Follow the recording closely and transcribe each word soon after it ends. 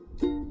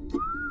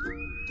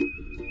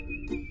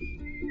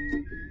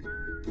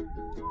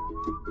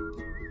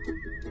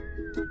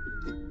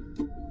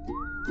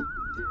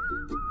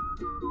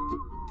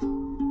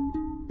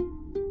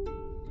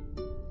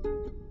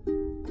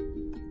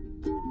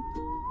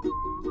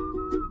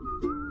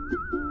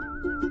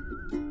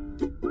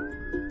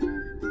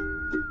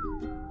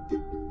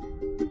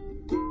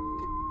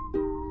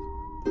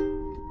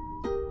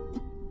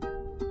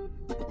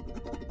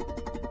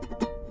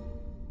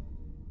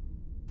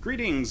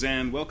Greetings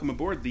and welcome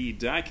aboard the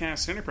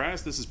Diecast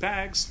Enterprise. This is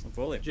Pags.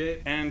 Fully.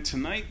 Jay. And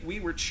tonight we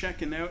were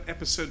checking out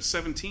episode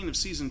 17 of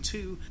season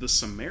 2, The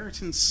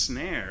Samaritan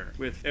Snare,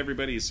 with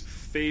everybody's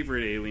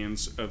favorite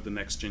aliens of the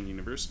Next Gen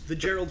universe. The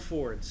Gerald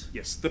Fords.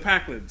 Yes, the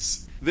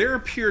Packlids. They're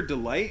a pure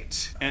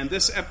delight, and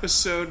this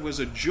episode was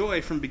a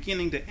joy from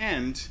beginning to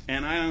end,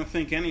 and I don't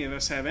think any of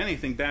us have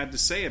anything bad to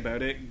say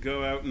about it.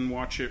 Go out and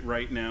watch it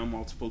right now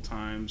multiple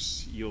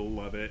times. You'll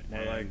love it.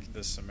 More like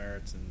the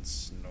Samaritan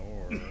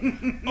Snore.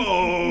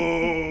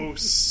 Oh,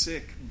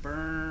 sick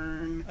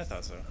burn. I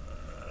thought so.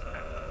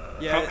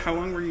 How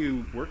long were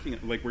you working?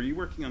 Were you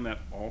working on that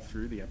all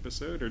through the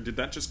episode, or did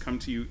that just come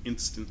to you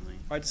instantly?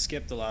 I had to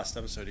skip the last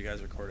episode you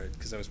guys recorded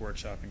because I was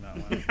workshopping that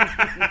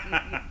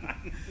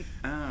one.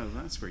 Oh,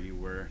 that's where you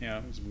were. Yeah.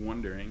 I was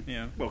wondering.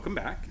 Yeah. Welcome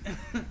back.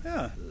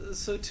 Yeah.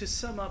 So to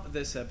sum up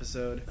this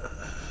episode,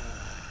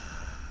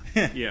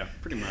 Yeah,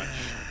 pretty much.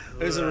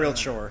 It was a real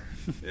chore.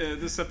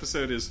 This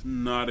episode is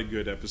not a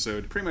good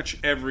episode. Pretty much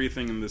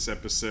everything in this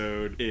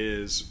episode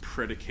is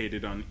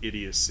predicated on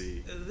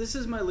idiocy. this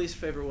is my least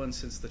favorite one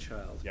since The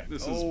Child. Yeah,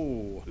 this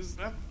Oh. is.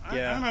 I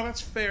Yeah. don't know.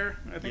 That's fair.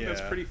 I think that's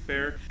Yeah. pretty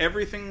fair.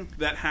 Everything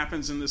that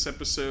happens in this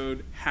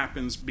episode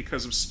happens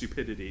because of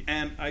stupidity,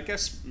 and I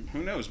guess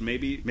who knows?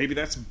 Maybe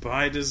that's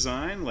by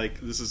design. Like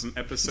this is an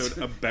episode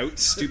about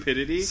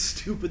stupidity.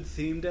 Stupid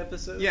themed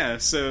episode. Yeah.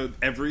 So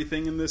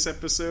everything in this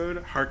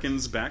episode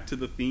harkens back to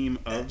the theme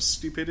of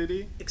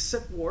stupidity.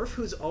 Except Worf,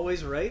 who's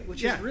always right,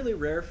 which Yeah. is really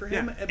rare for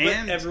him, Yeah. but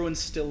And everyone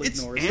still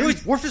ignores and- him.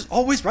 Dude, Worf is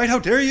always right, how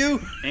dare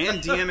you?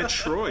 And Deanna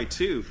Troi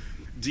too.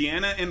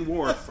 Deanna and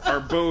Worf are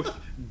both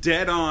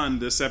dead on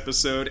this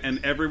episode,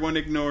 and everyone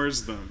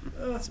ignores them.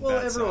 Well,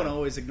 bad everyone sign.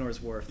 always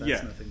ignores Worf. That's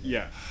Yeah, nothing new.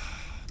 yeah.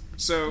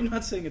 So I'm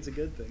not saying it's a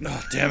good thing.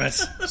 Oh, damn it.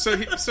 So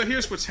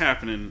here's what's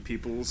happening,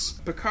 peoples.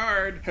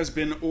 Picard has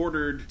been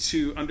ordered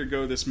to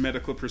undergo this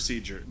medical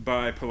procedure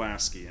by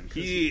Pulaski, and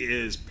he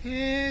is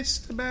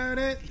pissed about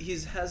it. He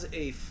has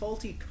a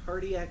faulty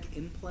cardiac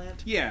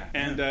implant. Yeah,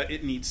 and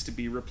it needs to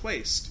be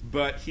replaced.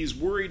 But he's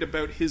worried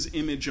about his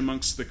image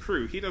amongst the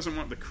crew. He doesn't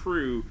want the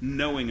crew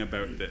knowing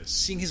about this.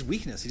 Seeing his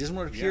weakness. He doesn't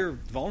want to appear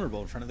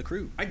vulnerable in front of the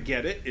crew. I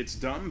get it. It's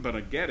dumb, but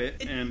I get it.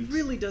 It And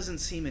really doesn't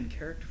seem in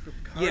character for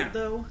Picard,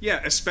 though.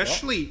 Yeah, especially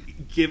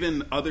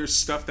given other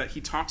stuff that he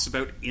talks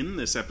about in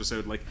this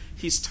episode. Like,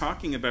 he's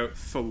talking about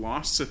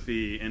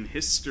philosophy and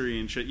history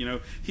and shit. You know,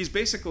 he's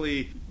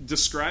basically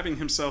describing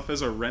himself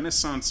as a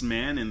Renaissance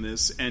man in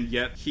this, and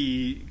yet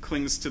he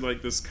clings to,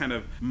 like, this kind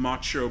of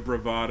macho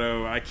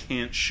bravado, I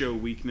can't show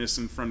weakness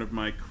in front of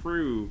my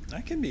crew.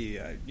 That can be,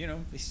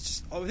 he's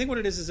just. I think what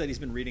it is that he's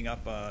been reading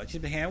up. He's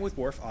been hanging out with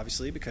Worf,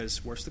 obviously,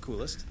 because Worf's the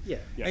coolest. Yeah.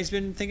 Yeah. And he's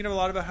been thinking a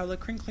lot about how the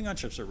Klingon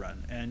ships are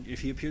run. And if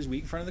he appears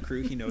weak in front of the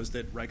crew, he knows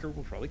that Riker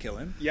will probably kill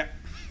him. Yeah,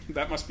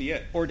 that must be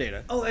it. Or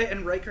Data. Oh,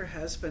 and Riker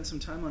has spent some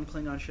time on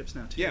Klingon ships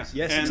now, too. Yeah.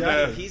 Yes, And,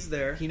 exactly. He's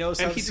there. He knows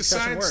how And the he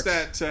succession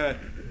decides works.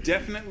 that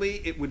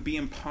definitely it would be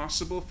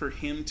impossible for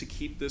him to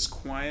keep this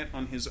quiet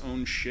on his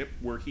own ship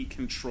where he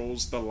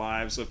controls the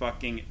lives of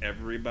fucking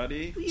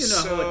everybody. You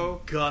know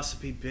what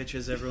gossipy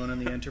bitches everyone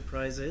on the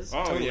Enterprise is.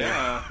 Oh, Totally.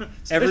 yeah.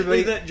 Especially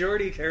Everybody- that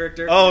Geordi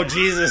character. Oh,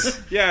 Jesus.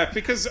 Yeah,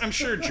 because I'm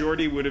sure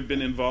Geordi would have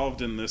been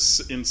involved in this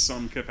in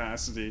some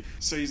capacity.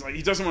 So he's like,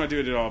 he doesn't want to do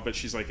it at all, but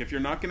she's like, if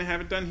you're not going to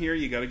have it done here,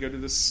 you got to go to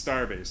this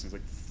starbase. And he's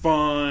like,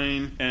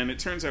 fine. And it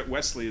turns out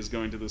Wesley is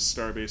going to this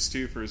starbase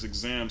too for his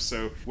exam,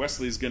 so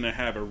Wesley's going to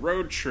have a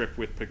road trip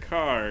with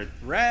Picard.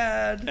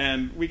 Rad.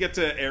 And we get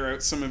to air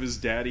out some of his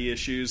daddy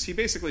issues. He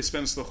basically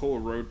spends the whole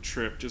road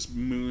trip just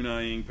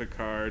moon-eyeing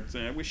Picard,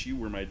 saying, I wish you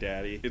were my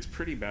daddy. It's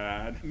pretty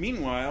bad.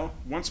 Meanwhile,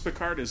 once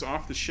Picard is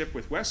off the ship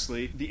with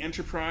Wesley, the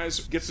Enterprise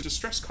gets a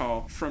distress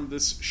call from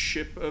this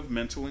ship of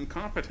mental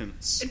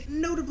incompetence. And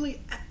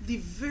notably, at the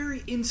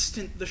very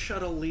instant the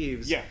shuttle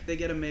leaves, Yeah. they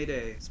get a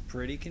mayday. It's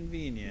pretty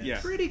convenient. Yeah.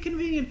 Pretty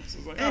convenient. it's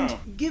like, and oh.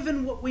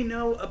 given what we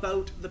know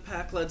about the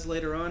Packlids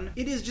later on,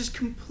 it is just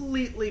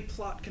completely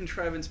plot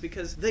contrivance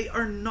because they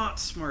are not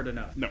smart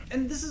enough. No.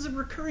 And this is a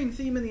recurring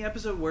theme in the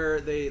episode where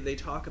they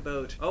talk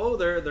about, oh,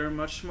 they're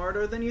much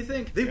smarter than you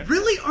think. They Yeah.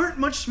 really aren't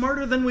much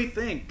smarter than we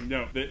think.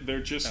 No,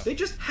 they're just... They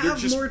just They're have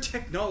just- more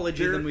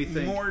technology They're than we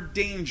think. more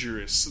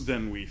dangerous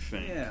than we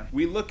think. Yeah.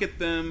 We look at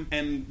them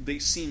and they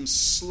seem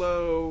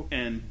slow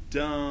and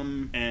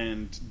dumb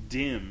and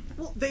dim.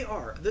 Well, they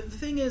are. The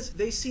thing is,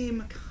 they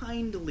seem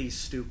kindly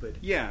stupid.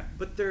 Yeah.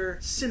 But they're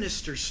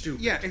sinister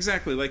stupid. Yeah,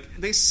 exactly. Like,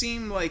 they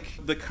seem like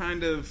the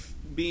kind of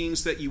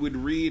beings that you would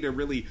read a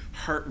really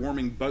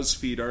heartwarming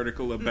BuzzFeed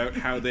article about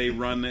how they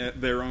run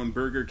their own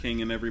Burger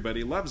King and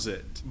everybody loves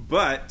it.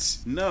 But,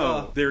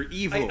 no, they're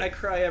evil. I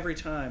cry every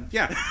time.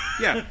 Yeah,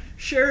 yeah.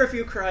 Share if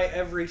you cry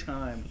every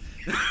time.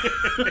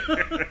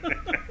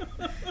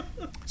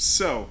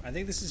 So, I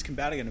think this is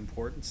combating an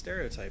important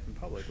stereotype in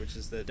public, which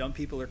is that dumb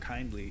people are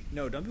kindly.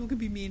 No, dumb people can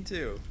be mean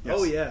too. yes.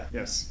 Oh, yeah.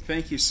 Yes.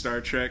 Thank you, Star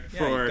Trek,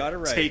 Yeah, you got it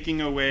for right.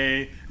 taking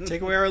away...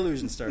 Take away our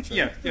illusion, Star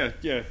Trek.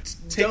 Yeah.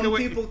 Dumb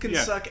people can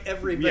suck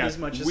every bit as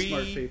much as we,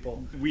 smart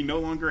people. We no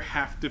longer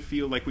have to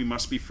feel like we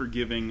must be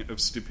forgiving of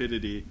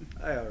stupidity.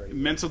 I already...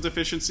 Mental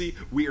deficiency,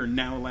 we are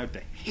now allowed to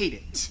hate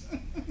it.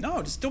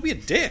 No, just don't be a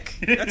dick.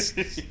 That's,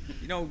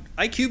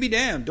 IQ be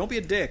damned. Don't be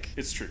a dick.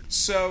 It's true.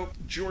 So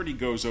Geordi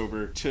goes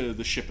over to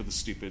the ship of the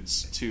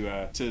stupids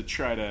to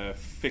try to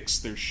fix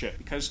their ship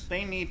because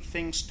they need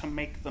things to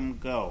make them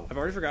go. I've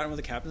already forgotten what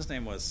the captain's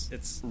name was.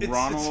 It's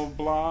Ronald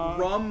Blah?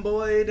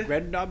 Rhomboid.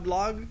 Red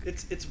Knoblog?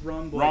 It's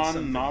Rhomboid Ron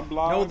something.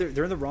 Knobloch? No,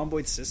 they're in the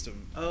rhomboid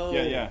system. Oh.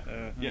 Yeah.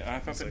 I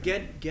thought that...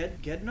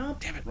 Gednob?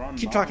 Damn it. Ron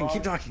Keep Knobloch? Uh,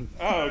 talking.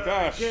 Oh,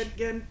 gosh.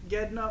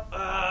 Gednob?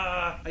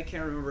 I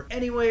can't remember.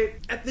 Anyway,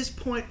 at this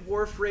point,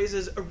 Worf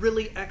raises a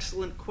really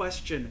excellent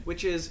question,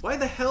 which is, why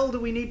the hell do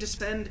we need to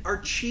send our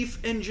chief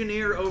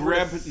engineer over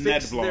Greb to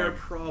fix Nedblog. their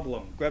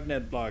problem? Grab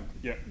Nedblog.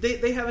 Yeah.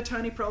 They have a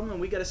tiny problem and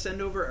we gotta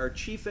send over our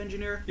chief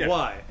engineer? Yeah.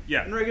 Why?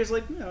 Yeah. And Riker's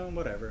like, no,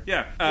 whatever.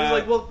 Yeah. He's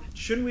like, well,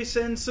 shouldn't we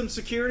send some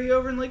security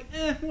over? And like,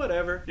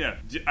 whatever. Yeah,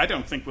 I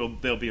don't think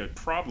there'll be a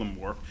problem,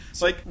 Worf.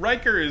 Like,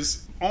 Riker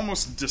is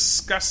almost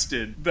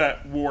disgusted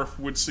that Worf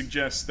would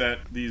suggest that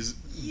these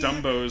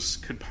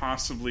Dumbos could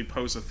possibly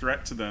pose a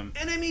threat to them.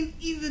 And I mean,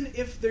 even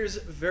if there's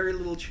very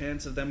little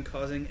chance of them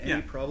causing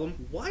any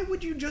problem, why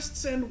would you just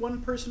send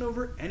one person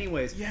over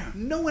anyways? Yeah.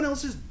 No one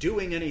else is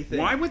doing anything.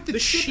 Why would the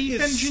ship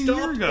chief is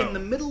engineer stopped go? in the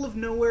middle of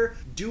nowhere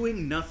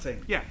doing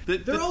nothing? Yeah.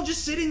 They're all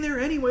just sitting there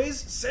anyways.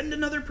 Send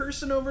another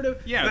person over to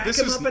back this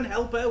him is- up and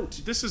help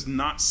out. This is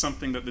not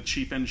something that the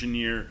chief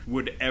engineer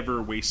would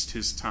ever waste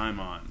his time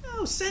on.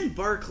 No, send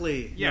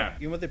Barclay. Yeah.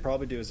 You know what they'd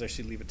probably do is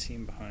actually leave a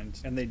team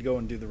behind, and they'd go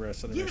and do the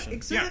rest of the Yeah, mission.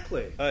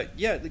 exactly.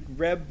 The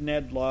Reb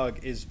Ned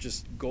Log is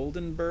just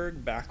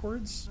Goldenberg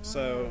backwards.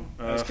 So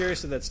I was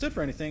curious if that stood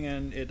for anything,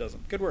 and it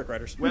doesn't. Good work,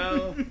 writers.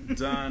 Well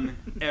done,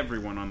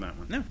 everyone on that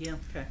one. No. Yeah,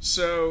 okay.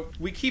 So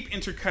we keep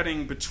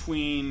intercutting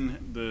between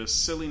the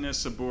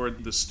silliness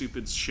aboard the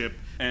stupid ship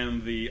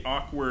and the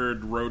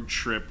awkward road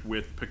trip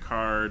with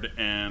Picard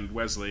and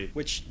Wesley.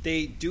 Which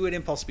they do at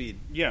impulse speed.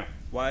 Yeah.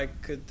 Why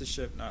could the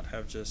ship not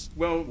have just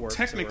Well, worked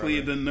technically,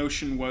 wherever? the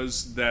notion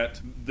was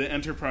that the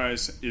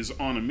Enterprise is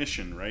on a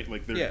mission, right?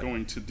 Like, they're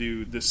going to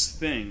do this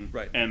thing,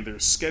 Right. and they're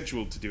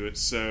scheduled to do it,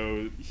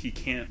 so he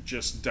can't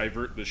just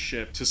divert the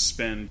ship to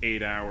spend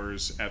 8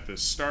 hours at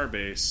this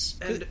starbase.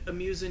 And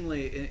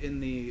amusingly, in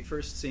the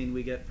first scene,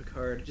 we get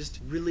Picard just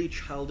really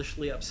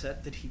childishly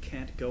upset that he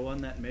can't go on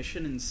that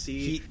mission and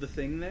see the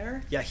thing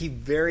there. Yeah, he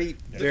very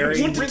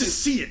I wanted to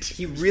see it.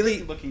 He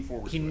really looking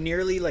forward He to it.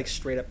 nearly like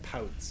straight up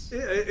pouts.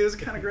 Yeah, it was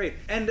kind of great.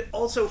 And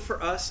also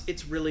for us,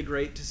 it's really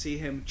great to see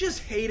him just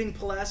hating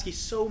Pulaski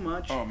so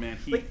much. Oh, man,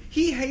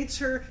 he hates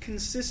her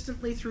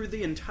consistently through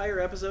the entire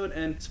episode,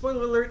 and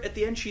spoiler alert, at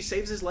the end she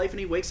saves his life and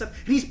he wakes up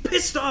and he's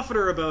pissed off at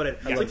her about it.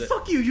 It's like, loved it.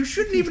 fuck you, you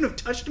shouldn't even have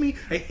touched me.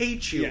 I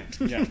hate you.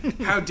 Yeah.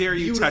 How dare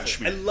you Beautiful.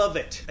 touch me? I love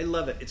it.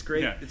 It's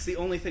great. Yeah. It's the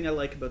only thing I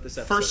like about this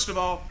episode. First of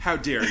all, how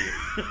dare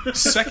you?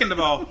 Second of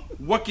all,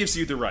 what gives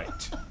you the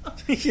right?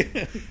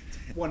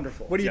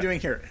 Wonderful. What are you doing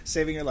here?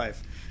 Saving your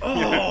life.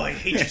 Oh, I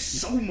hate you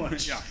so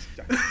much.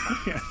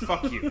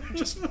 Fuck you.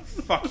 Just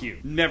fuck you.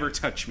 Never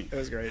touch me. It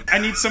was great. I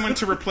need someone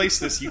to replace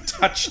this. You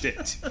touched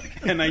it.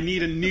 And I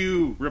need a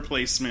new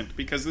replacement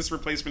because this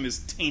replacement is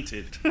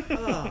tainted.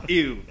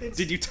 Ew.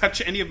 Did you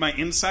touch any of my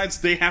insides?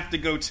 They have to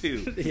go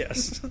too.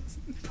 Yes.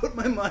 Put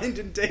my mind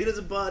in Data's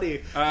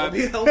body. I'll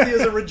be healthy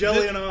as a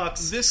Regelian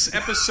ox. This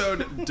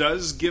episode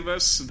does give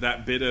us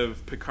that bit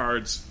of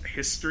Picard's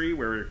history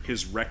where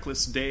his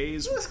reckless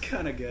days. It was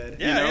kind of good.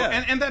 You know,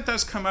 yeah. and that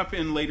does come up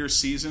in later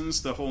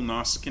seasons, the whole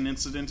Nausicaan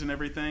incident and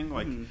everything.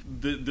 Like,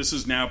 this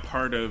is now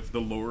part of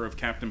the lore of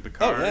Captain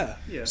Picard. Oh,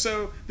 yeah.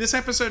 So this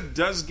episode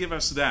does give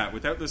us that.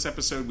 Without this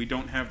episode, we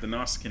don't have the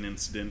Nausicaan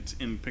incident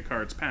in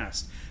Picard's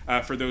past.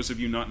 For those of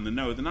you not in the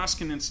know, the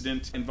Nausicaan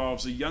incident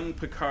involves a young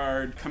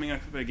Picard coming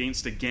up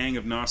against a gang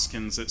of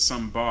Nausicaans at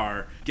some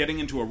bar, getting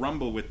into a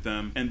rumble with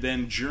them, and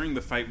then during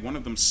the fight, one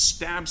of them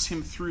stabs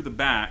him through the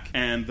back,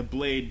 and the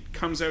blade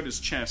comes out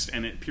his chest,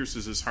 and it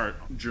pierces his heart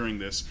during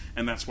this,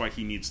 and that's why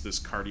he needs this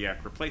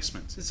cardiac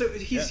replacement. So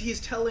he's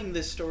telling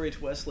this story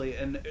to Wesley,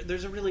 and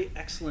there's a really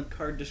excellent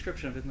card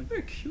description of it. Like,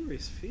 very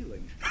curious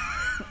feeling.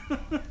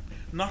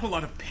 Not a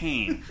lot of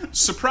pain.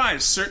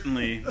 Surprise,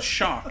 certainly.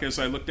 Shock as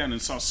I looked down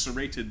and saw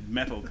serrated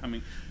metal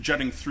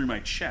jutting through my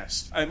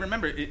chest. I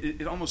remember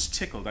it almost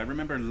tickled. I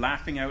remember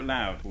laughing out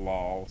loud.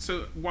 Lol.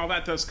 So while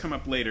that does come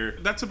up later,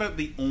 that's about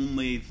the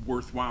only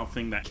worthwhile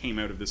thing that came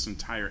out of this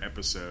entire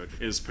episode,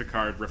 is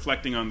Picard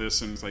reflecting on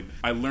this and it's like,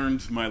 I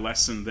learned my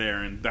lesson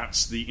there, and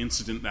that's the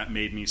incident that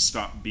made me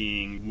stop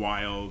being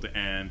wild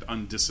and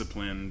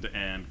undisciplined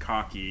and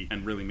cocky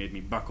and really made me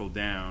buckle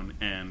down.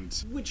 And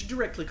Which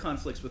directly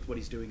conflicts with what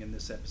he's doing in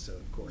this episode,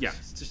 of course. Yeah.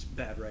 It's just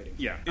bad writing.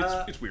 yeah,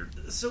 it's weird.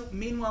 So,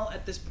 meanwhile,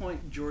 at this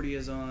point, Geordi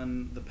is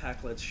on the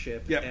Packlet's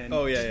ship Yep. and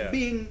Oh, yeah, just yeah.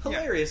 being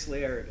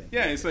hilariously arrogant.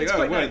 Yeah, it's like, It's oh,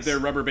 quite what, nice. their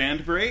rubber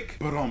band break?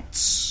 But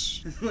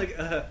Like,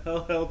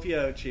 I'll help you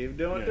out, Chief.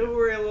 Don't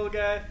worry, little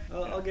guy.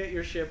 I'll get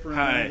your ship running.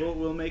 Hi.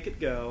 We'll make it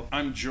go.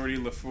 I'm Geordi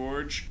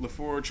LaForge.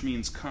 LaForge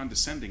means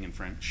condescending in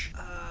French.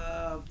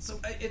 So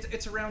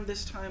it's around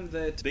this time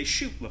that... They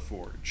shoot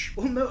LaForge.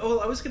 Well, no.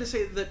 Well, I was going to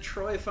say that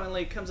Troy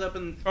finally comes up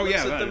and looks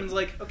at them and is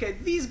like, okay,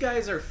 these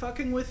guys are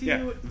fucking with you.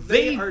 Yeah.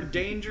 They are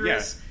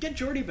dangerous. Get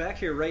Geordi back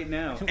here right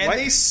now. And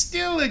they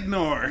still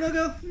ignore. And they'll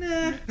go,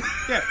 nah.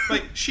 Yeah,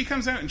 like, she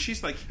comes out and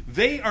she's like,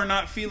 they are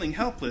not feeling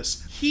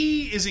helpless.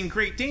 He is in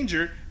great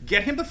danger.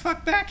 Get him the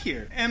fuck back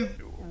here. And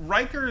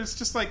Riker is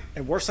just like...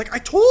 And Worf's like, I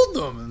told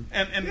them!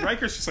 And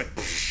Riker's just like...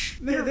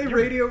 They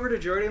radio over to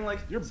Geordi and like,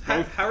 how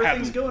are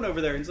having... things going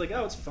over there? And he's like,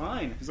 oh, it's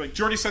fine. He's like,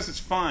 Geordi says it's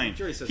fine.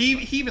 Geordi says he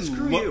fine. even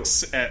Screw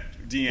looks at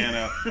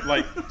Deanna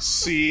like,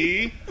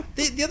 see?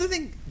 The other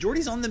thing,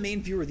 Geordi's on the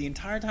main viewer the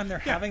entire time they're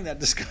having that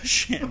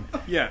discussion.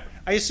 Yeah.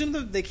 I assume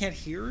that they can't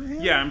hear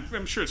him? Yeah,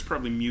 I'm sure it's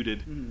probably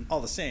muted.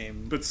 All the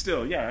same. But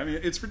still, yeah, I mean,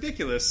 it's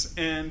ridiculous.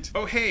 And,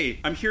 oh, hey,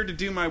 I'm here to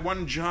do my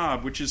one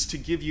job, which is to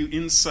give you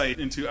insight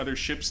into other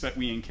ships that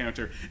we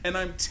encounter. And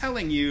I'm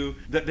telling you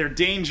that they're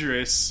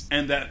dangerous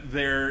and that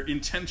their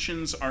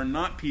intentions are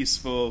not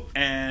peaceful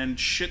and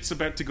shit's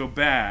about to go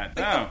bad.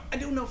 I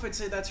don't know if I'd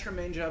say that's her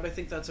main job. I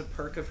think that's a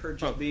perk of her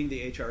just being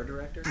the HR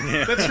director.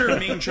 That's her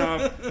main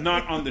job,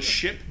 not on the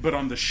ship, but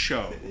on the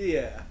show.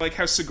 Yeah. Like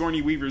how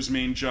Sigourney Weaver's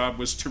main job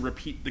was to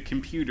repeat the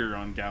computer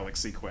on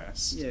Galaxy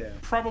Quest. Yeah.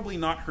 Probably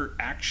not her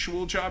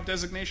actual job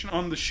designation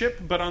on the ship,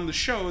 but on the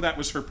show, that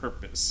was her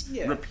purpose.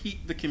 Yeah.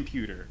 Repeat the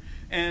computer.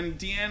 And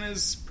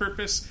Deanna's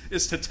purpose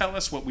is to tell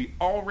us what we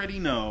already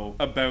know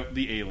about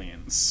the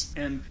aliens.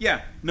 And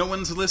yeah, no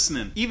one's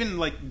listening. Even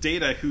like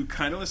Data, who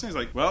kind of listens, is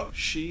like, well,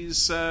 she's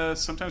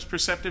sometimes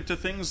perceptive to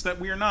things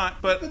that we're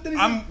not. But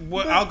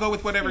I'll go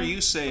with whatever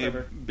you say,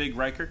 Big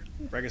Riker.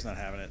 Riker's not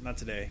having it. Not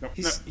today.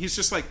 He's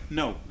just like,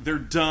 no, they're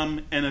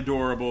dumb and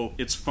adorable.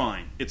 It's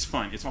fine. It's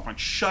fine. It's all fine.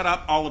 Shut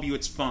up, all of you.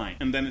 It's fine.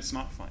 And then it's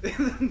not fine.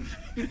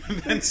 And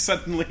then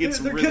suddenly it's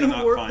really not fine. They're going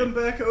to warp them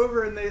back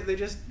over, and they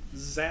just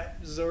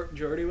zap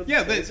Geordi with the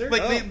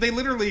phaser. They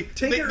literally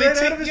take it right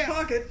out of his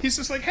pocket. He's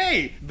just like,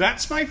 hey,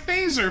 that's my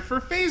phaser for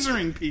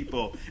phasering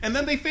people, and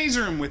then they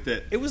phaser him with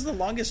it. It was the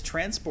longest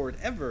transport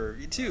ever,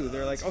 too.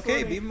 They're like,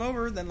 okay, beam him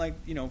over. Then,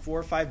 4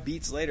 or 5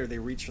 beats later, they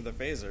reach for the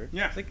phaser.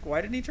 Yeah, it's like, why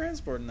didn't he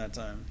transport in that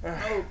time?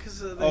 Because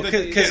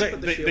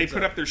they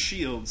put up their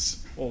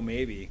shields. Well,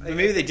 maybe. But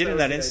maybe they did in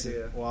that instant.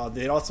 Idea. Well,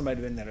 it also might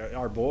have been that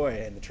our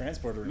boy and the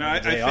transporter room.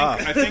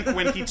 I think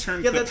when he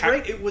turned that's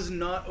right. It was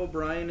not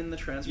O'Brien in the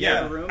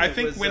transporter room. I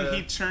think when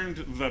he turned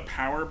the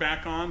power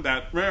back on,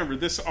 remember,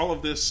 all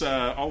of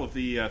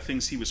the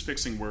things he was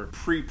fixing were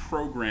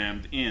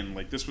pre-programmed in.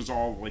 Like, this was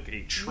all like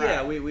a trap.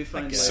 Yeah, we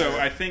find later. So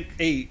I think...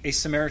 A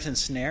Samaritan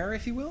snare,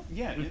 if you will?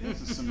 Yeah, it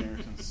is a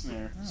Samaritan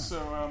snare. Oh.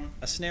 So,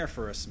 a snare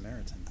for a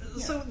Samaritan.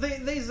 Yeah. So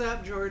they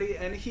zap Geordi,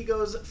 and he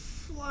goes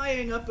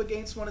flying up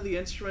against one of the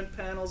instrument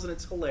panels, and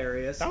it's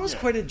hilarious. That was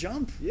quite a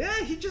jump. Yeah,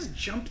 he just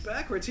jumped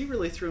backwards. He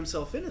really threw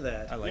himself into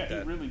that. I like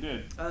that. He really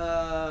did.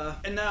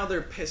 And now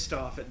they're pissed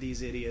off at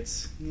these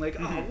idiots. Like,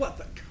 oh, what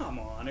the... Come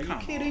on, are you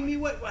kidding me?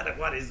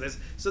 What is this?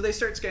 So they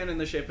start scanning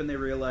the ship, and they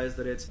realize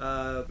that it's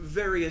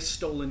various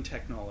stolen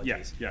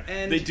technologies. Yeah.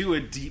 And they do a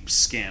deep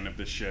scan of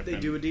the ship. They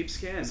do a deep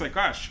scan. It's like,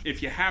 gosh,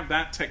 if you have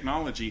that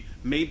technology,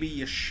 maybe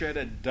you should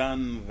have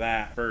done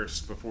that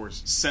first before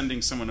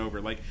sending someone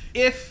over. Like,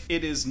 if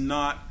it is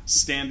not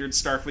standard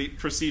Starfleet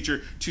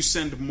procedure to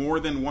send more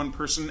than one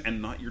person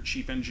and not your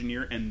chief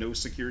engineer and no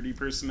security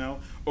personnel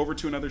over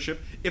to another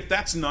ship, if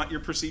that's not your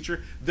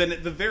procedure, then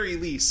at the very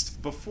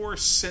least, before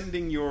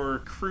sending your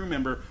crew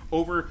member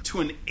over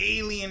to an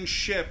alien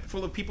ship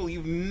full of people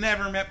you've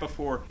never met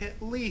before,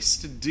 at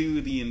least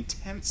do the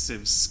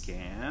intensive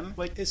scan.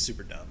 Like, it's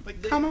super dumb.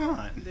 Like, come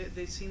on.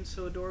 They seem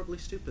so adorably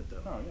stupid,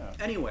 though. Oh, yeah.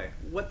 Anyway,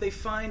 what they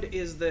find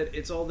is that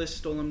it's all this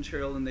stolen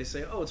material, and they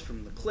say, oh, it's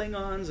from the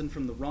Klingons and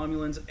from the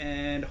Romulans,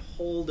 and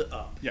hold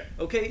up. Yeah.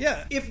 Okay?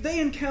 Yeah. If they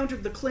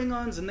encountered the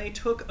Klingons and they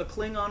took a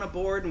Klingon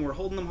aboard and were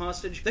holding them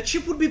hostage, that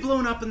ship would be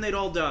blown up and they'd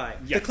all die.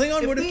 Yeah. The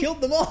Klingon would have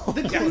killed them all.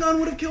 The Klingon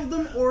would have killed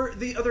them, or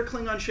the other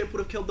Klingon ship would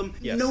have killed them.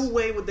 Yes. No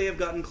way would they have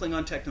gotten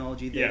Klingon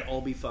technology. They'd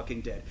all be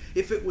fucking dead.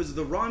 If it was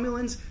the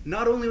Romulans,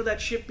 not only would that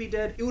ship be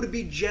dead, it would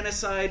be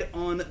genocide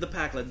on the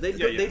Pakleds.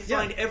 They'd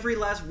find every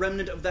last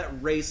remnant of that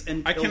race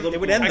and kill them. It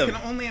would end them. I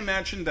can only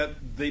imagine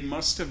that they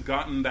must have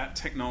gotten that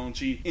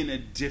technology in a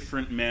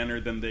different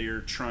manner than they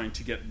are trying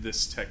to get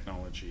this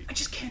technology. I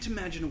just can't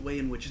imagine a way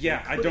in which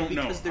I don't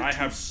know. Because they're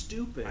too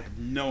stupid. I have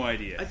no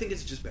idea. I think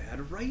it's just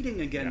bad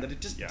writing again, that it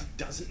just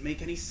doesn't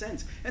make any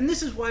sense. And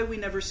this is why we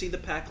never see the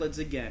Pakleds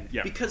again.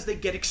 Yeah. Because they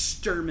get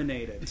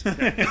exterminated.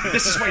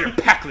 This is why you're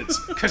Pakleds,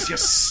 because you're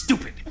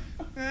stupid.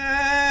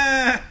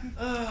 I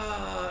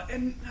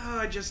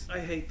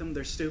hate them.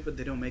 They're stupid.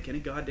 They don't make any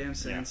goddamn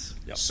sense.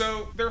 Yep.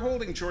 So they're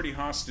holding Geordi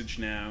hostage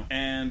now,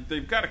 and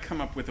they've got to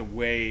come up with a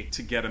way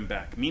to get him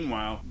back.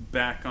 Meanwhile,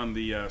 back on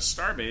the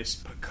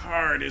starbase,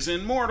 Picard is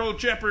in mortal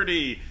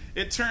jeopardy.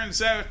 It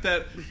turns out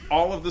that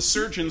all of the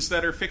surgeons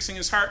that are fixing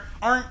his heart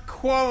aren't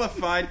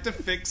qualified to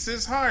fix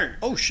his heart.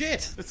 Oh,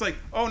 shit. It's like,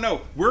 oh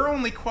no, we're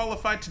only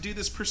qualified to do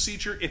this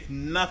procedure if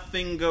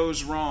nothing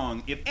goes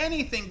wrong. If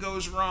anything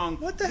goes wrong,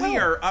 what the we hell?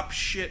 are up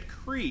shit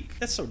creek.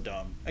 That's so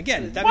dumb.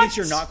 Again, that What? means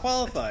you're not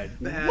qualified.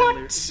 Bad,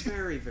 What?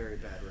 Very, very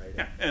bad writing.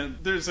 Yeah, and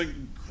there's a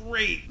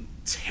great,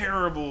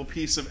 terrible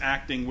piece of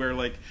acting where,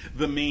 like,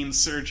 the main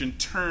surgeon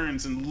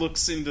turns and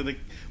looks into the,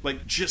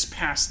 like, just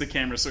past the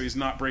camera so he's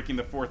not breaking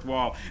the fourth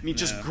wall, and he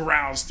just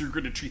growls through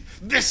gritted teeth,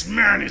 "This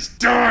man is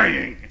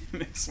dying!"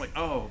 And it's like,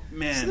 oh,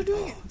 man.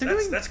 So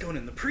That's going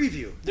in the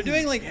preview. They're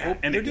doing like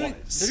and they're it doing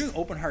was. they're doing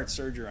open heart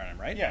surgery on him,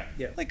 right? Yeah.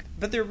 Yeah. Like,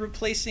 but they're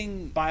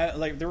replacing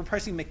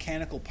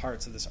mechanical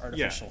parts of this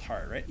artificial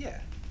heart, right? Yeah.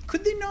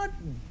 Could they not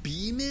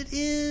beam it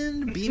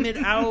in, beam it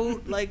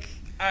out? Like,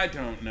 I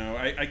don't know.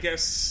 I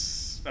guess...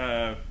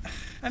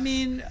 I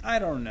mean, I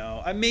don't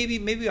know.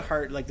 Maybe a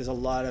heart, like, there's a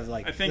lot of,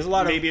 like, I think there's a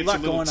lot maybe of it's a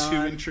lot little going too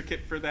on.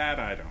 intricate for that.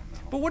 I don't know.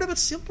 But what about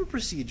simple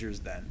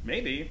procedures then?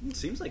 Maybe. It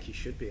seems like he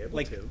should be able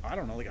Like, to. I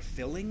don't know, like a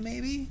filling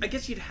maybe? I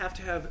guess you'd have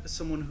to have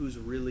someone who's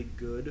really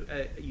good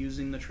at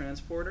using the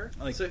transporter.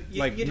 Like, so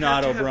like you'd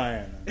not have to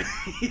O'Brien.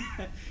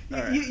 Yeah.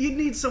 Right. You'd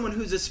need someone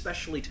who's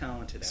especially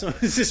talented at So it.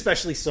 it's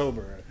especially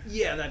sober.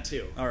 Yeah, that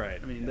too. All right.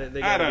 I mean, Yeah.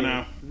 they I gotta don't be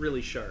know.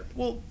 really sharp.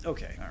 Well,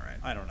 okay, all right.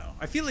 I don't know.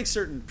 I feel like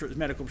certain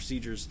medical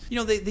procedures,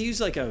 they use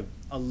like a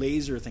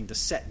laser thing to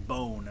set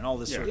bone and all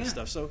this sort of Yeah.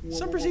 stuff. So Whoa,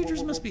 some whoa, procedures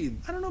whoa, whoa, must whoa. be,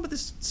 I don't know, but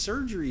this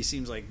surgery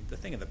seems like the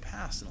thing of the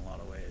past in a lot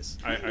of ways.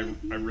 I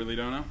really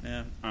don't know.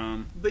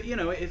 Yeah. But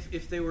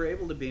if they were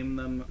able to beam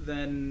them,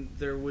 then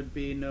there would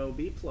be no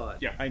B plot.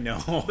 Yeah. I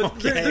know. But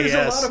Okay, there's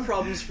yes. a lot of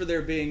problems for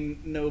there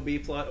being no B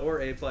plot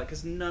or A plot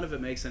because none of it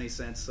makes any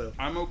sense. So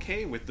I'm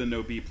okay with the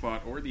no B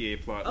plot or the A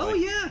plot. Oh,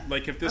 like, yeah.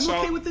 Like if this I'm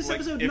okay all, with this like,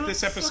 episode if not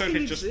this episode fucking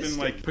had just been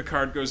existing. like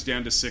Picard goes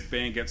down to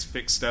sickbay and gets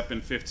fixed up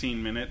in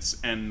 15 minutes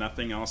and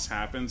nothing else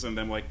happens, and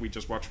then like we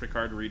just watch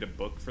Picard read a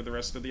book for the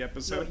rest of the no,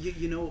 episode.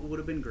 you know what would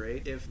have been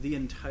great if the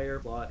entire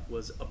plot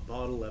was a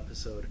bottle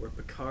episode where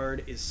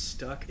Picard is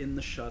stuck in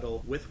the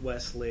shuttle with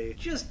Wesley,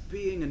 just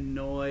being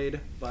annoyed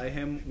by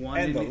him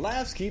wanting. And the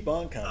laughs keep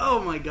on coming. Oh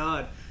my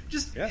god.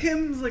 Just Yeah.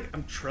 him like,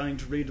 I'm trying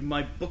to read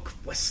my book,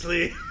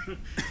 Wesley.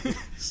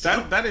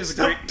 that is a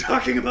Stop great.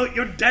 talking about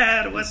your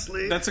dad,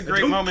 Wesley. That's a I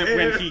great don't moment care.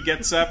 when he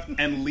gets up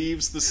and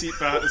leaves the seat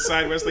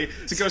beside Wesley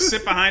to go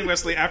sit behind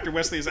Wesley after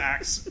Wesley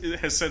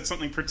has said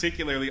something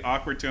particularly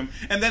awkward to him,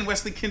 and then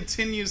Wesley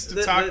continues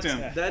to talk to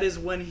him. That is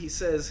when he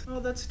says, "Oh,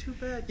 that's too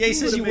bad." Yeah, he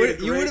says you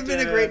would've would have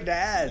been a great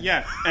dad.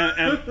 Yeah,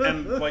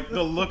 and like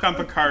the look on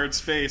Picard's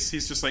face,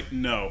 he's just like,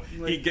 no.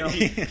 Like, He, no.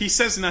 he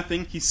says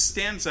nothing. He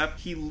stands up.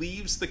 He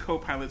leaves the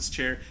co-pilot's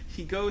chair.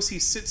 He goes. He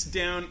sits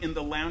down in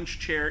the lounge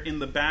chair in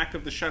the back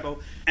of the shuttle,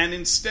 and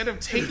instead of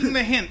taking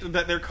the hint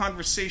that their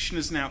conversation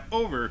is now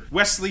over,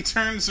 Wesley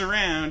turns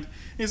around.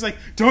 He's like,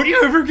 "Don't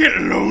you ever get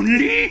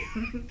lonely?"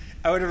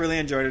 I would have really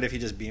enjoyed it if he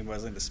just beamed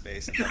Wesley into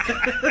space.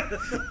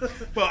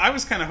 Well, I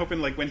was kind of hoping,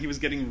 like, when he was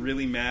getting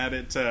really mad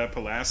at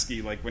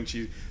Pulaski, like, when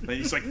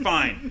he's like,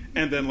 fine.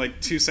 And then,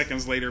 like, 2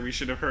 seconds later, we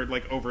should have heard,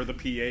 like, over the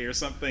PA or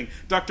something,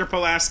 Dr.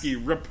 Pulaski,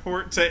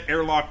 report to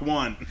Airlock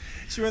 1.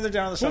 So when they're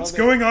down on the shuttle What's bay-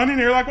 going on in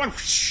Airlock 1?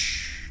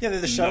 Yeah, they're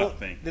the shuttle.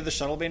 Nothing. They're the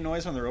shuttle bay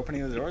noise when they're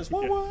opening the doors.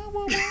 Wah, wah,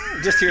 wah,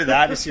 wah. Just hear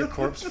that. Just hear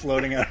corpse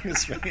floating out in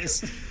his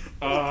face.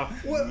 Oh,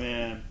 What-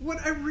 man.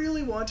 What I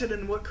really wanted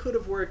and what could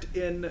have worked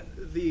in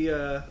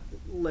the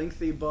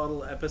lengthy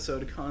bottle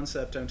episode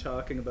concept I'm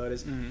talking about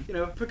is,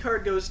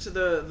 Picard goes to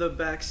the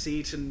back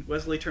seat and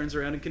Wesley turns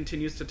around and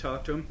continues to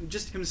talk to him.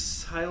 Just him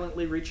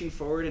silently reaching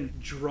forward and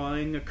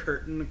drawing a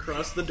curtain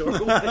across the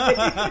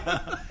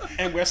doorway.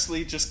 And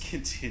Wesley just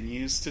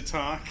continues to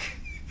talk.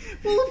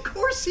 Well, of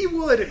course he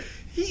would.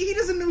 He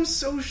doesn't know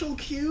social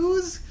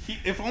cues.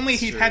 If only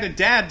he'd had a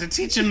dad to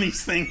teach him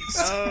these things.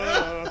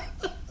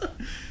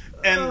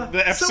 And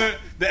the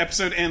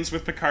episode ends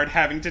with Picard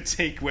having to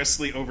take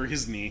Wesley over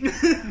his knee.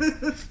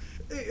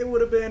 It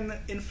would have been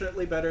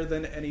infinitely better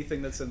than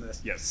anything that's in this.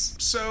 Yes.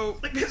 So,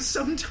 Like,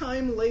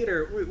 sometime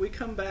later, we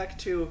come back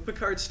to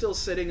Picard still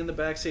sitting in the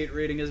backseat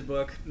reading his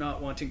book,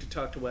 not wanting to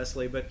talk to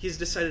Wesley, but he's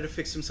decided to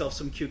fix himself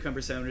some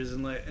cucumber sandwiches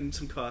and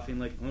some coffee,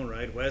 and like, all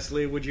right,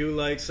 Wesley, would you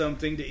like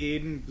something to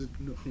eat? And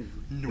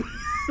no.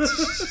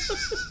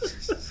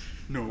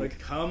 no. Like,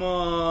 come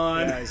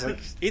on. Yeah, he's like,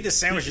 eat this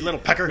sandwich, you little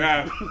pecker.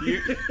 Wow,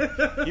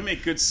 you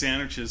make good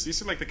sandwiches.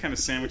 These are like the kind of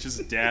sandwiches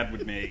a dad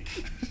would make.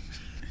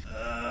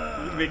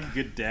 You'd make a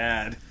good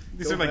dad.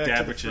 These Go are like back dad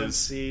to the front witches.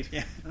 seat.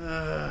 Yeah.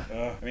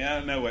 I mean, I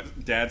don't know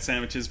what dad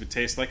sandwiches would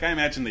taste like. I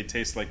imagine they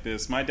taste like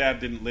this. My dad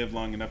didn't live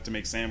long enough to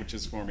make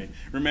sandwiches for me.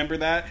 Remember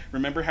that?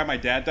 Remember how my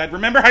dad died?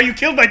 Remember how you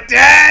killed my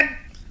dad?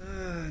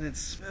 and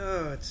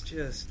it's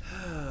just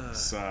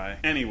sigh.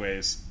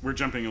 Anyways, we're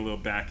jumping a little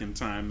back in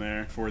time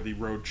there for the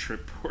road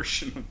trip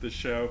portion of the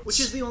show, which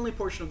is the only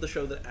portion of the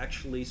show that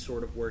actually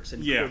sort of works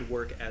and could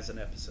work as an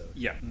episode.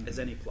 Yeah, as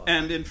any plot.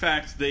 And in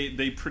fact,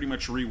 they pretty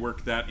much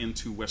reworked that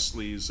into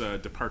Wesley's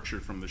departure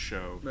from the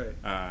show.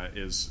 Right.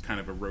 Is kind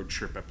of a road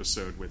trip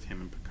episode with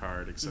him and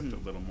Picard, except a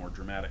little more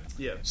dramatic.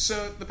 Yeah.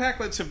 So the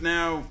Pakleds have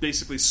now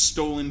basically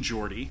stolen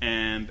Geordi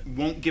and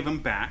won't give him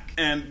back,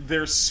 and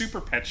they're super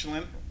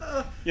petulant.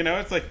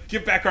 It's like,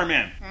 give back our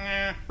man.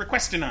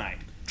 Request denied.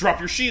 Drop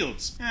your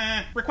shields.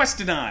 Request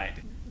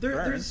denied.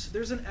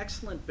 There's an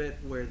excellent bit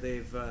where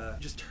they've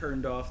just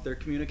turned off their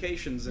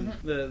communications, and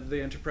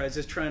the Enterprise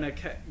is trying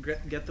to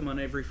get them on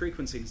every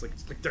frequency. It's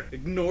like they're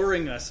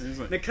ignoring us,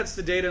 and it cuts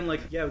to Data and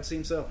yeah, it would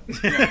seem so.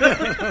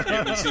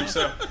 It would seem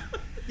so.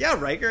 Yeah,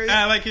 Riker.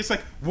 It's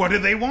like, what do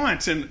they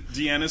want? And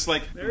Deanna's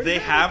like, they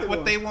have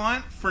what they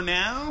want for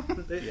now.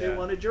 They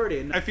wanted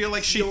Geordi. And I feel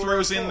like she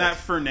throws in that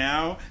for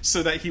now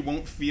so that he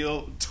won't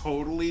feel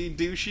totally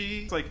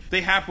douchey. It's like,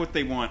 they have what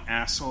they want,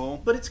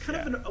 asshole. But it's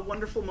kind of a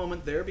wonderful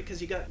moment there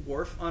because you got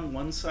Worf on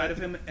one side of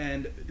him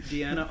and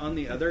Deanna on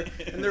the other,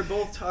 and they're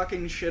both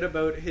talking shit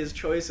about his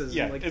choices.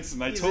 Yeah, and it's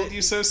an I told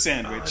you so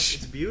sandwich.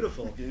 It's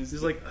beautiful.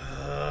 He's like,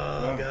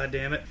 God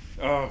damn it.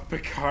 Oh,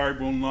 Picard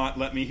will not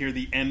let me hear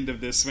the end of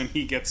this when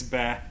he gets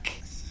back.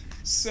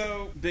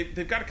 So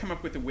they've got to come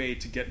up with a way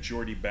to get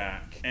Geordi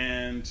back,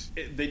 and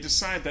they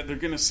decide that they're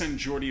going to send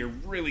Geordi a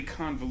really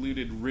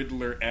convoluted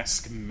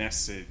Riddler-esque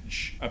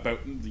message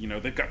about,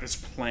 they've got this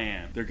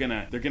plan. They're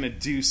gonna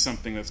do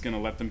something that's going to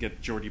let them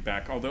get Geordi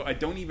back. Although I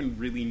don't even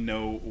really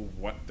know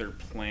what their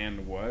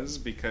plan was,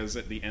 because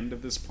at the end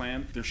of this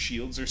plan, their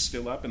shields are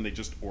still up, and they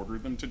just order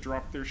them to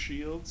drop their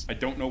shields. I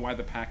don't know why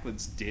the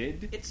Pakleds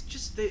did. It's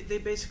just they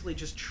basically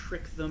just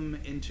trick them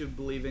into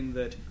believing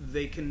that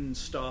they can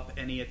stop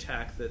any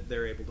attack that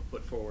they're able to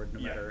put forward,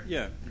 no matter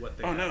what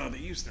they have. No, they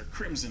use their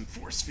crimson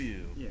force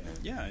field.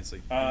 Yeah, it's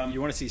like,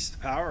 you want to see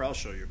power? I'll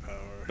show you power.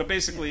 But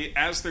basically,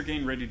 as they're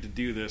getting ready to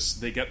do this,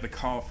 they get the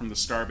call from the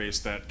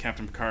starbase that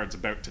Captain Picard's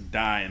about to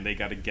die, and they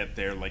got to get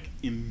there,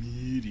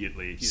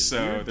 immediately.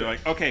 So they're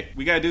like, okay,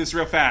 we got to do this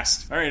real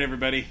fast. All right,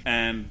 everybody.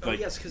 And,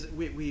 yes, because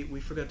we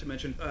forgot to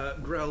mention,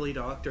 Growly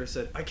Doctor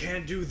said, I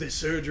can't do this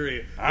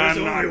surgery. There's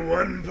only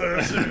one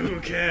person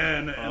who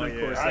can. And, of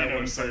course, that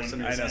one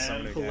person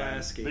is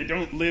Pulaski. They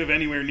don't live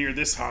anywhere near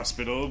this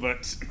hospital,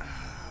 but...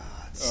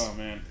 Oh,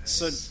 man.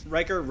 So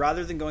Riker,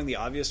 rather than going the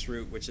obvious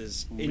route, which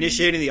is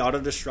initiating the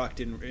auto-destruct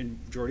in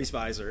Geordi's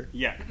visor,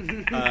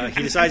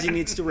 he decides he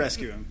needs to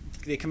rescue him.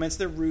 They commence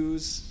their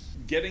ruse.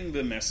 Getting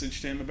the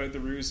message to him about the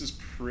ruse is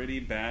pretty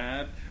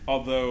bad,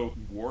 although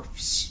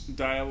Worf's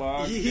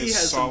dialogue is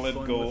solid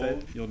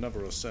gold. You'll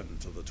never ascend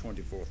until the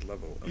 24th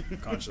level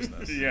of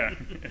consciousness. Yeah.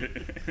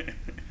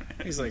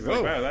 He's like,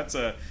 wow, that's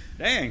a...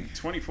 Dang.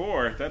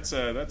 24, that's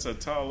a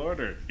tall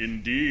order.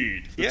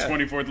 Indeed. The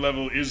 24th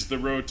level is the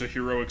road to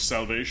heroic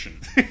salvation.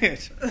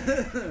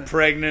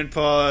 Pregnant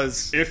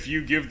pause. If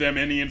you give them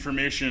any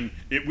information,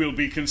 it will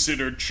be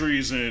considered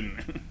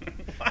treason.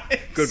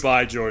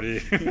 Goodbye,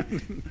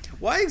 Geordi.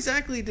 Why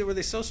exactly were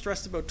they so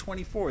stressed about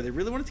 24? They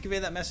really wanted to convey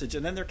that message,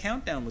 and then their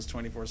countdown was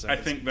 24 seconds.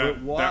 I think that...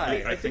 But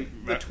why? I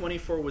think the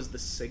 24 was the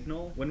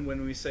signal. When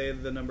we say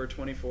the number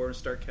 24 and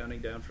start counting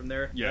down from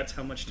there, that's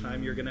how much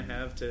time you're going to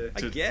have to...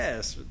 I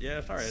guess.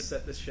 Yeah, all right.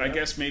 Set this shit I up.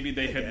 guess maybe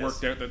they had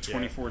worked out that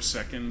 24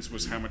 seconds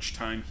was how much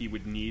time he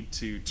would need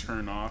to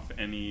turn off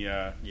any...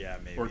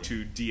 maybe. Or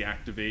to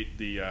deactivate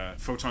the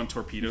photon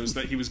torpedoes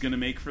that he was going to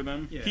make for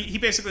them. Yeah. He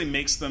basically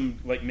makes them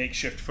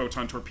makeshift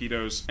photon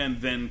torpedoes and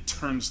then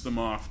turns them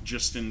off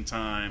just in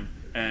time.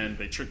 And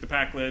they trick the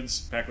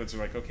Pakleds. Pakleds are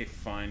like, okay,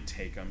 fine,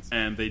 take them.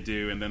 And they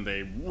do, and then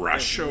they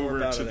rush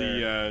over to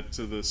the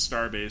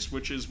starbase,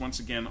 which is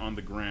once again on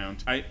the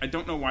ground. I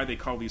don't know why they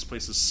call these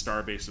places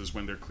starbases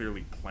when they're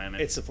clearly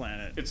planets. It's a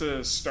planet. It's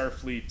a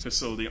Starfleet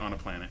facility on a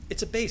planet.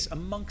 It's a base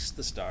amongst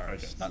the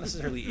stars, not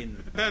necessarily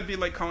in. That'd be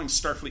like calling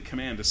Starfleet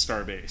Command a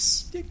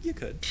starbase. You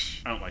could.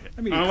 I don't like it.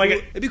 I don't like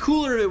it. It'd be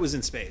cooler if it was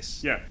in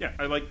space. Yeah.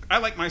 I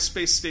like my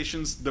space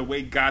stations the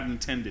way God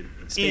intended.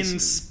 In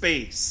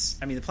space.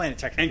 I mean, the planet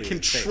technically and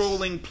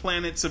controlling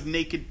planets of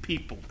naked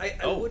people. I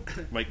would,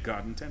 like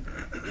God intended.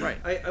 Right.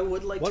 I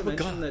would like to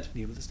mention God that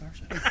need with a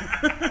starship.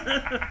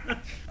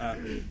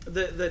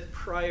 that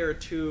prior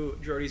to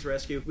Geordi's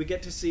rescue, we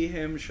get to see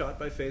him shot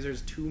by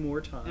phasers 2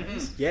 more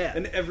times. Mm-hmm. Yeah,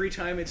 and every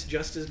time it's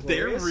just as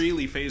glorious. They're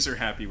really phaser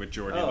happy with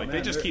Geordi. Oh,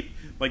 they just keep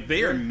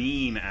they are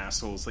mean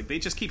assholes. They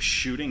just keep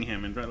shooting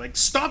him and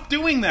stop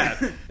doing that.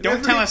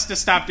 Don't tell us to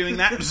stop doing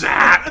that.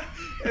 Zap.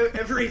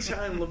 Every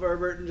time LeVar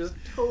Burton just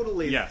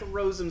totally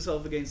throws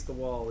himself against the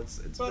wall. It's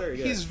very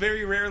good. He's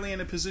very rarely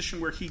in a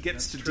position where he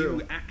gets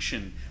do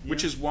action,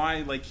 which is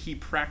why he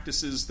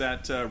practices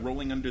that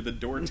rolling under the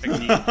door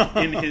technique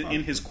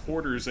in his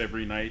quarters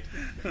every night,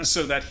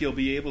 so that he'll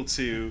be able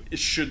to,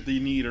 should the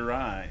need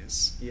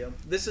arise. Yeah.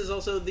 This is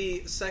also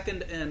the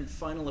second and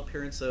final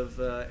appearance of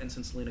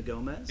Ensign Selena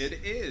Gomez. It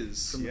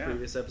is from the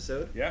previous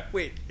episode. Yeah.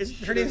 Wait,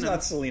 her name's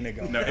not Selena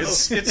Gomez. No,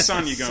 it's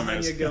Sonia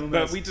Gomez. Sonia Gomez.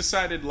 But we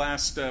decided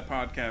last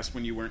podcast podcast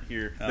when you weren't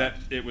here that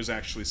it was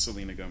actually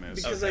Selena Gomez.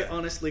 Because I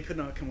honestly could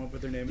not come up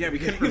with her name. Yeah, we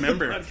couldn't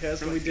remember.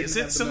 Is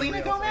it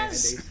Selena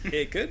Gomez?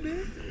 It could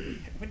be.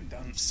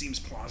 Seems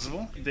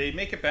plausible. They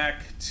make it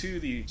back to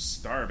the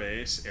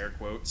starbase, air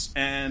quotes,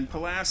 and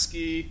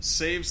Pulaski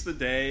saves the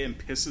day and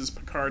pisses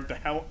Picard the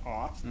hell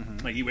off.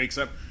 Mm-hmm. Like, he wakes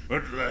up,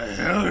 what the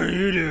hell are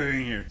you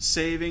doing here?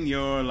 Saving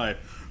your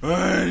life.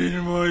 I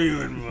didn't want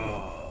you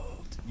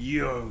involved.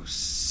 You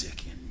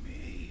sicken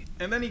me.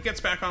 And then he gets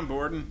back on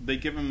board, and they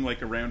give him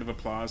like a round of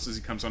applause as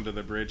he comes onto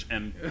the bridge,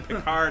 and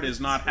Picard is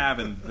not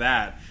having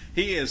that.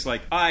 He is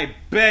like, I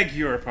beg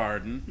your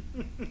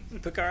pardon.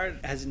 Picard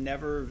has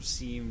never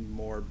seemed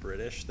more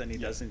British than he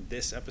does in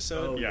this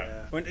episode. Oh,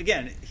 yeah. When,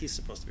 again, he's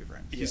supposed to be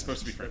French. He's supposed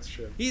to be French. That's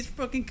true. He's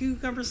fucking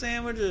cucumber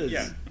sandwiches.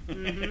 Yeah.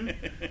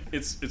 Mm-hmm.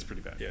 It's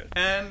pretty bad. Yeah.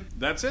 And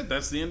that's it.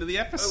 That's the end of the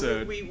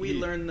episode. We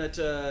learned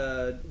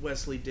that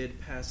Wesley did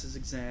pass his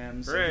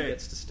exams, so he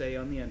gets to stay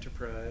on the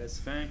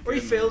Enterprise. Or he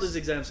failed his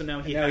exam, so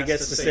now he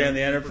gets to stay on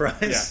the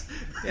Enterprise.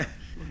 Yeah.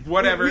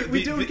 Whatever.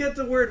 We don't get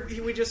the word.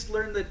 We just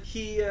learned that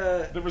he.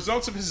 The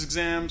results of his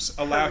exams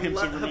allow him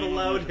to have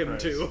allowed him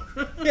to.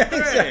 Yeah,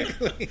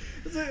 exactly.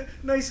 It's a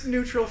nice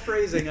neutral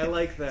phrasing. I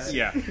like that.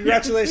 Yeah.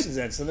 Congratulations,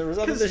 Ed. So the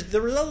result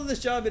of this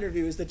job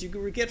interview is that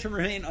you get to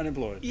remain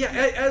unemployed. Yeah.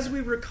 As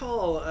we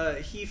recall,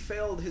 he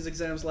failed his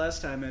exams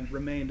last time and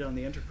remained on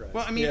the Enterprise.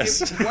 Well, I mean,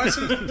 it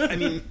wasn't. I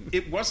mean,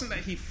 it wasn't that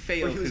he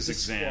failed his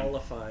exam.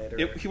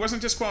 Disqualified. He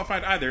wasn't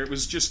disqualified either. It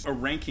was just a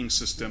ranking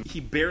system. He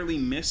barely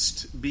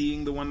missed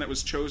being the one that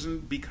was chosen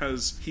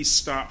because he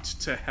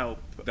stopped to help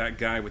that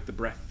guy with the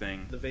breath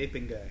thing. The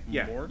vaping guy.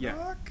 Yeah.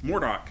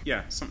 Mordock?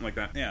 Yeah, something like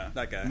that. Yeah,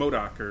 that guy.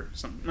 MODOK or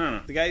something.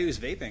 No. The guy who was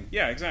vaping.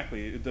 Yeah,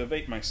 exactly. The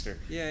Vape Meister.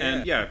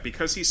 Yeah. And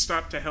because he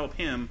stopped to help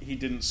him, he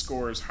didn't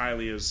score as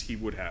highly as he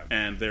would have.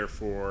 And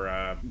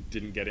therefore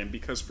didn't get in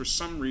because for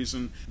some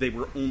reason they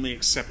were only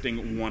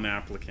accepting one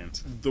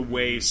applicant. The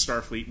way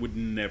Starfleet would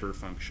never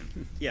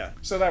function. Yeah.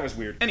 So that was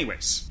weird.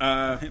 Anyways.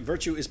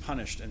 Virtue is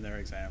punished in their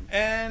exam.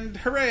 And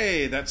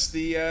hooray! That's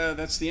the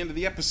end of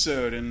the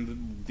episode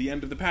and the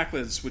end of the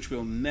Packlids, which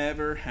we'll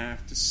never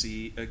have to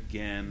see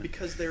again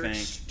because they're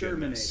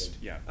exterminated.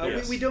 Yeah,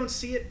 we don't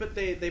see it, but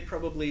they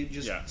probably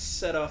just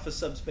set off a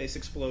subspace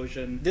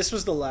explosion. This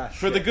was the last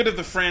for the good of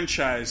the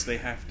franchise. They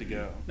have to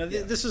go. Now,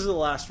 this is the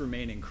last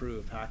remaining crew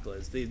of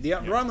Packlids. The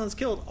Romulans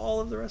killed all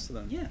of the rest of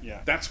them.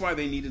 Yeah. That's why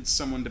they needed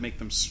someone to make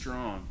them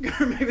strong.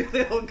 Or maybe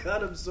they all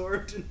got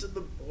absorbed into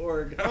the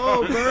Borg.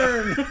 Oh,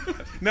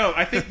 burn! No,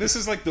 I think this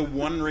is like the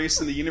one race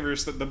in the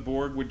universe that the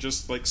Borg would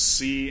just like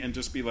see and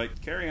just be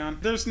like, carry on.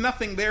 There's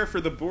nothing there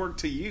for the Borg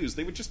to use.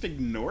 They would just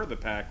ignore the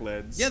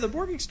Packlids. Yeah, the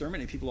Borg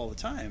exterminate people all the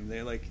time. They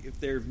if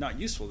they're not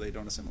useful, they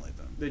don't assimilate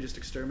them. They just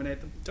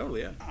exterminate them?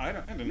 Totally, yeah. I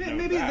didn't know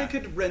maybe that. they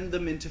could rend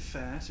them into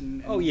fat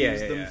and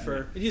use them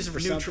for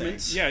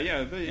nutriments.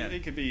 They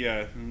could be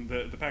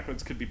the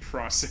Packlids could be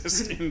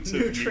processed into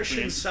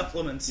nutrition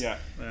supplements. Yeah.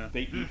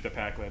 They eat the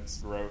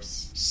Packlids.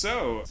 Gross.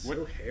 So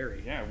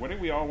hairy. Yeah, what do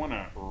we all want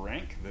to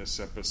rank this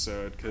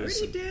episode?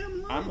 Pretty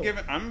damn low.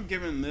 I'm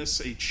giving this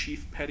a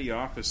Chief Petty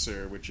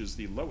Officer, which is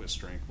the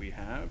lowest rank we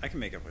have. I can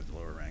make up with the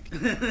lower rank.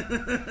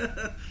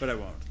 But I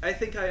won't. I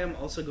think I am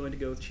also going to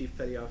go with Chief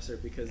Petty Officer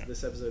because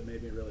this episode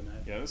made me really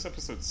mad. Yeah, this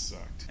episode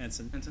sucked.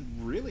 Ensign.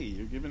 Really?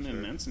 You're giving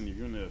an Ensign? You're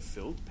giving it a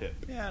filled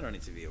pip? Yeah, I don't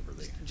need to be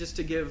overly. Just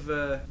to give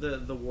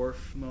the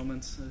Worf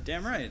moments.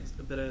 Damn right.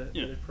 A bit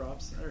of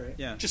props. All right.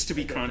 Yeah. Just to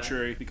be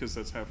contrary, because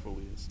that's how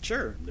Foley is.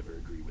 Sure. Never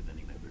agree with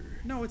any member.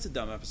 No, it's a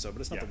dumb episode,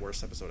 but it's not the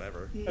worst episode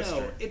ever.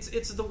 No, it's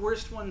the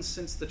worst one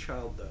since The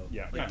Child, though.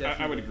 Yeah,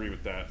 I would agree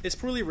with that. It's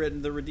poorly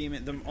written.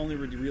 The only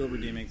real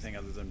redeeming thing,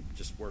 other than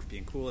just Worf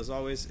being cool as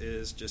always,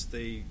 is just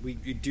we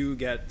do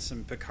get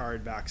some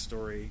Picard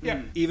backstory.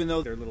 Yeah. Even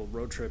though their little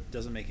road trip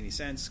doesn't make any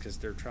sense because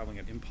they're traveling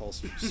at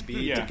impulse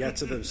speed to get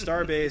to the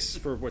starbase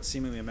for what's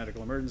seemingly a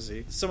medical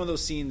emergency. Some of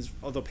those scenes,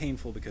 although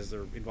painful because they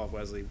involve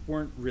Wesley,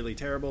 weren't really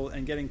terrible.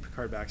 And getting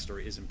Picard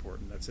backstory is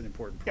important. That's an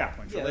important plot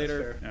point for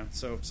later. Yeah.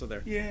 So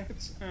there. Yeah.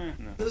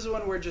 No. This is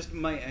one where just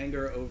my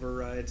anger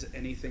overrides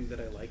anything that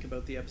I like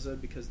about the episode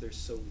because there's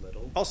so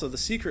little. Also, the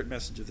secret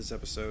message of this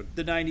episode,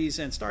 the 90s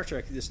and Star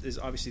Trek, this is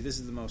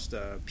the most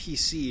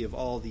PC of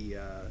all the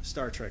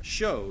Star Trek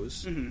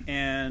shows. Mm-hmm.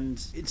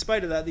 And in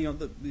spite of that,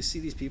 we see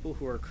these people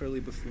who are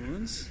clearly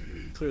buffoons,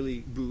 clearly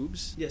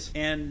boobs. Yes.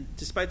 And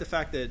despite the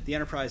fact that the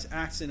Enterprise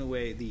acts in a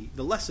way, the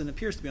lesson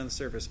appears to be on the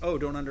surface,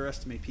 don't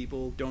underestimate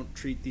people, don't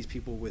treat these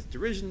people with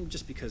derision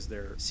just because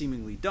they're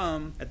seemingly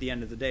dumb. At the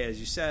end of the day, as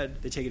you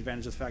said, they take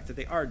advantage of the fact that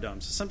they are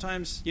dumb. So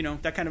sometimes,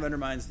 that kind of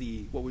undermines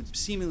what would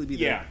seemingly be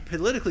the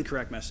politically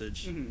correct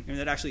message. Mm-hmm. And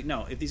that actually,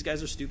 no, if these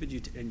guys are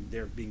stupid and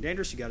they're being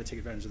dangerous, you got to take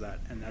advantage of that.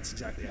 And that's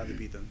exactly how they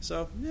beat them.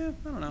 So, I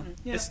don't know.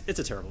 Yeah. It's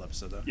a terrible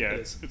episode, though. Yeah,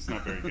 it's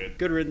not very good.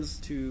 Good riddance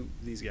to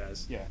these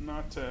guys. Yeah,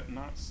 not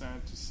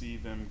sad to see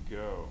them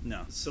go.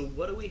 No. So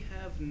what do we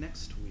have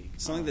next week?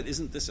 Something that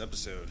isn't this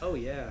episode. Oh,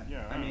 yeah.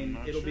 I mean,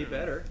 it'll be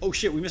better. Oh,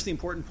 shit, we missed the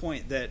important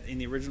point that in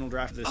the original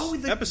draft of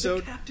this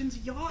episode... the captain's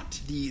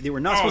yacht! They were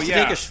not supposed to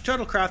take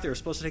shuttlecraft. They were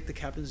supposed to take the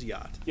captain's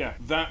yacht. Yeah,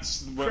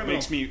 that's what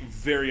makes me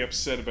very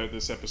upset about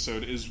this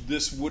episode, is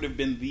this would have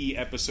been the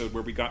episode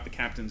where we got the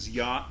captain's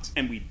yacht,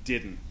 and we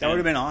didn't. That would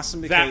have been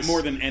awesome, because... That,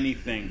 more than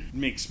anything,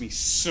 makes me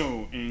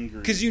so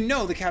angry. Because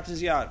the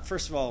captain's yacht,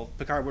 first of all,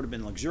 Picard would have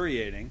been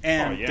luxuriating,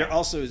 and there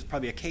also is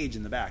probably a cage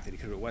in the back that he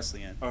could have put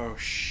Wesley in. Oh,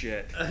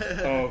 shit.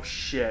 Oh,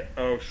 shit.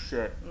 Oh,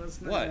 shit.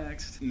 What's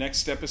next?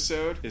 Next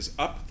episode is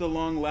Up the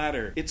Long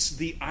Ladder. It's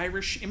the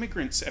Irish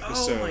Immigrants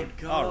episode. Oh, my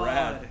God. Oh,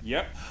 rad.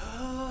 Yep.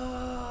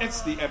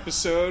 It's the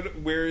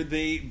episode where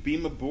they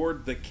beam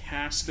aboard the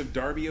cast of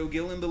Darby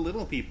O'Gill and the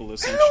Little People,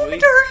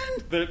 essentially.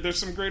 There's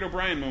some great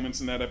O'Brien moments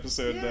in that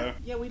episode, though.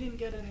 Yeah, we didn't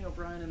get any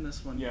O'Brien in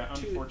this one. Yeah,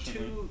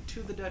 unfortunately.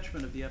 To the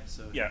detriment of the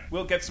episode. Yeah,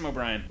 we'll get some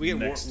O'Brien. We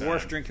get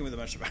Worf drinking with a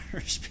bunch of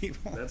Irish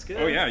people. That's good.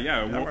 Oh,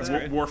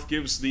 yeah. Worf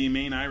gives the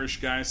main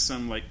Irish guy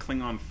some, like,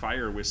 Klingon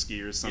fire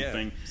whiskey or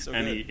something,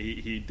 and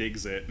he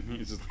digs it.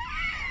 He's just...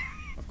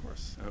 Of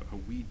course. A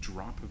wee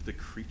drop of the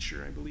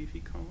creature, I believe he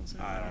calls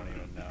it. I don't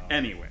even know.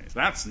 Anyways,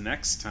 that's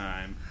next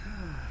time.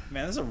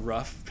 Man, this is a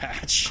rough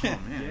patch. Oh,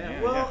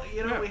 man.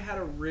 We had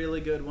a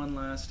really good one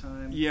last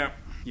time. Yep,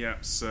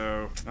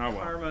 so... Oh, well.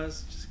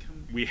 Karma's just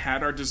come... We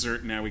had our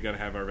dessert, now we gotta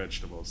have our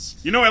vegetables.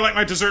 I like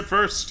my dessert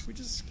first! We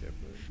just skip it.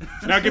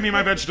 Now give me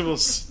my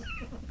vegetables!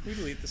 We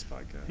delete this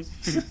podcast.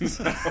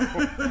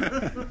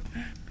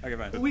 Okay,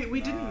 fine.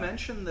 We didn't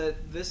mention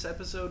that this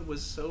episode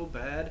was so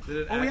bad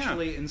that it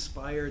actually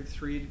inspired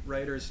 3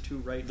 writers to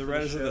write the for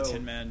writers the show. of the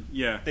Tin Man.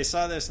 Yeah. They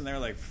saw this and they were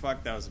like,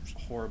 fuck, that was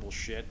horrible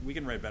shit. We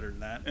can write better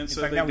than that. And in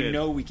so fact, they now did. we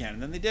know we can.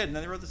 And then they did. And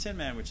then they wrote the Tin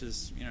Man, which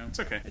is, It's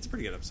okay. It's a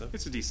pretty good episode.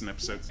 It's a decent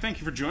episode. Thank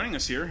you for joining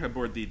us here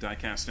aboard the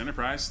Diecast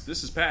Enterprise.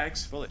 This is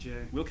Pags. Bullet.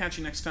 Jay. We'll catch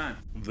you next time.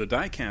 The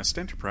Diecast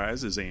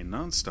Enterprise is a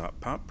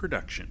non-stop pop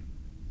production.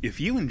 If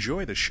you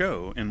enjoy the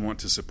show and want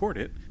to support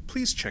it,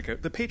 please check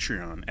out the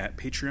Patreon at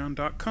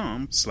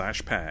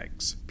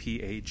patreon.com/Pags,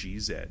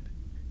 P-A-G-Z.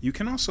 You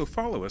can also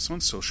follow us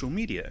on social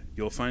media.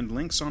 You'll find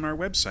links on our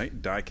website,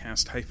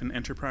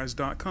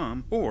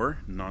 diecast-enterprise.com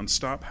or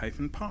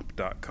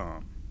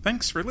nonstop-pop.com.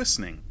 Thanks for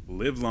listening.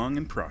 Live long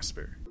and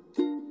prosper.